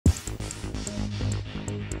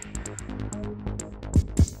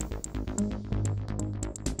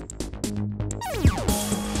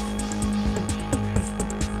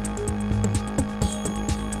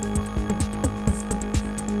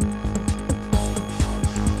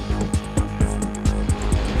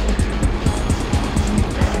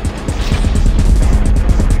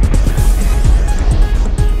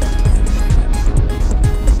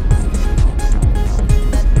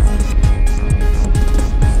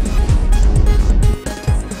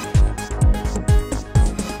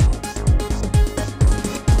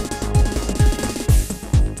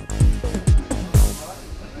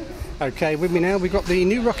Okay, with me now we've got the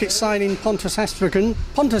new rocket sign in Pontus Aspgren.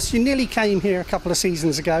 Pontus, you nearly came here a couple of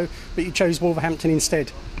seasons ago, but you chose Wolverhampton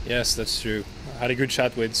instead. Yes, that's true. I had a good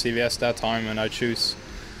chat with CVS that time, and I chose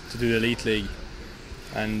to do the Elite League.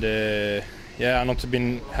 And yeah, I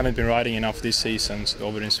haven't been riding enough this season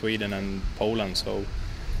over in Sweden and Poland, so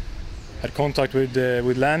had contact with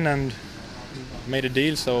Len and made a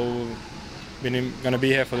deal. So been going to be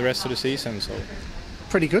here for the rest of the season. So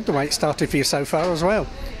pretty good the way it started for you so far as well.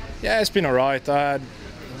 Yeah, it's been alright. It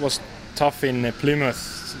was tough in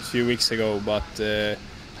Plymouth a few weeks ago, but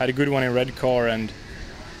had a good one in Red Car and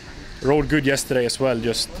rode good yesterday as well.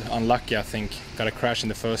 Just unlucky, I think. Got a crash in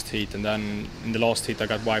the first heat, and then in the last heat I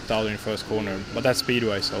got wiped out in the first corner. But that's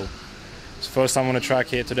speedway, so it's the first time on the track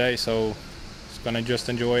here today, so it's gonna just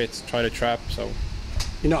enjoy it, try the trap. So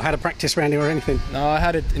you not had a practice round here or anything? No, I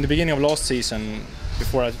had it in the beginning of last season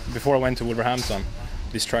before I went to Wolverhampton.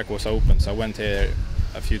 This track was open, so I went here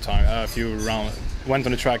a few rounds, went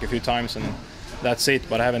on the track a few times, and that's it.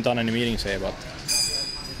 But I haven't done any meetings here. But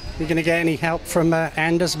you're going to get any help from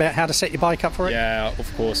Anders about how to set your bike up for it? Yeah,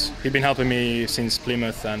 of course. He's been helping me since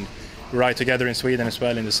Plymouth, and we ride together in Sweden as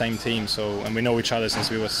well in the same team. So, and we know each other since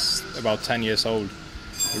we was about 10 years old.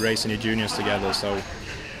 We raced in the juniors together. So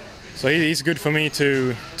he's good for me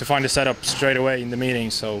to find the setup straight away in the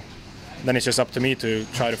meetings. So then it's just up to me to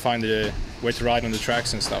try to find the way to ride on the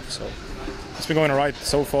tracks and stuff. So it's been going alright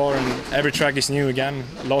so far, and every track is new again.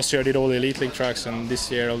 Last year I did all the Elite League tracks, and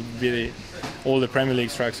this year I'll be all the Premier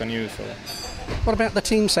League tracks are new. So. What about the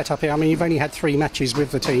team setup here? I mean, you've only had 3 matches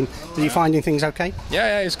with the team. Are you finding things okay?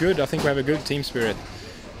 Yeah, it's good. I think we have a good team spirit.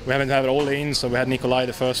 We haven't had it all in, so we had Nikolai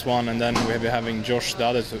the first one, and then we'll be having Josh the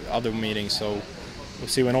other meetings. So we'll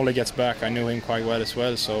see when Ole gets back. I knew him quite well as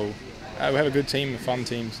well, so we have a good team, a fun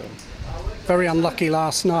team. So. Very unlucky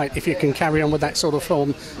last night. If you can carry on with that sort of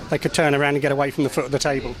form, they could turn around and get away from the foot of the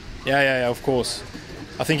table. Yeah, of course.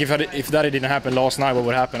 I think if that didn't happen last night, what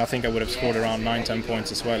would happen? I think I would have scored around 9-10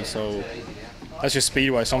 points as well. So that's just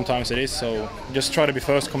speedway. Sometimes it is. So just try to be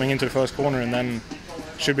first coming into the first corner, and then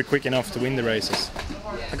should be quick enough to win the races.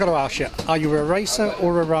 I've got to ask you, are you a racer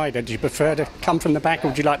or a rider? Do you prefer to come from the back, or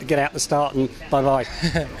would you like to get out the start and bye-bye?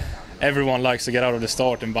 Everyone likes to get out of the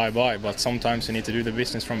start and bye-bye, but sometimes you need to do the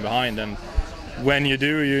business from behind, and when you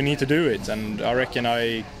do, you need to do it, and I reckon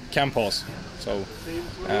I can pass. So.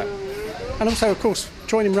 And also, of course,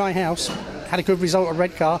 joining Rye House, had a good result at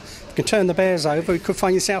Red Car. You can turn the Bears over, you could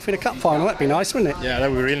find yourself in a cup final. That'd be nice, wouldn't it? Yeah, that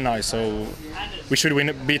would be really nice. So we should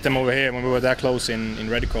beat them over here when we were that close in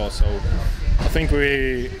Red Car. So I think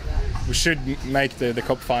we should make the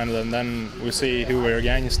cup final, and then we'll see who we're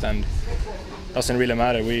against, and doesn't really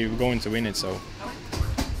matter. We're going to win it. So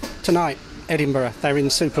tonight, Edinburgh, they're in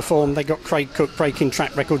super form. They got Craig Cook breaking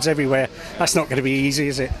track records everywhere. That's not going to be easy,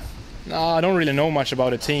 is it? No, I don't really know much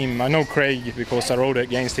about the team. I know Craig because I rode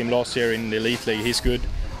against him last year in the Elite League. He's good.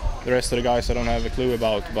 The rest of the guys I don't have a clue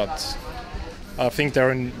about, but I think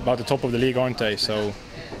they're in about the top of the league, aren't they? So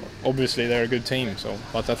obviously they're a good team. So,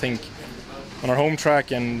 but I think on our home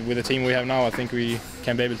track and with the team we have now, I think we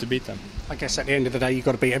can be able to beat them. I guess at the end of the day, you've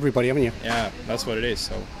got to beat everybody, haven't you? Yeah, that's what it is.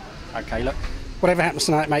 So. Okay, look, whatever happens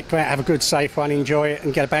tonight, mate, go out, have a good, safe one, enjoy it,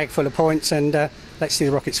 and get a bag full of points, and let's see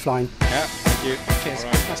the rockets flying. Yeah, thank you. Cheers.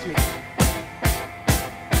 Right. Nice to meet you.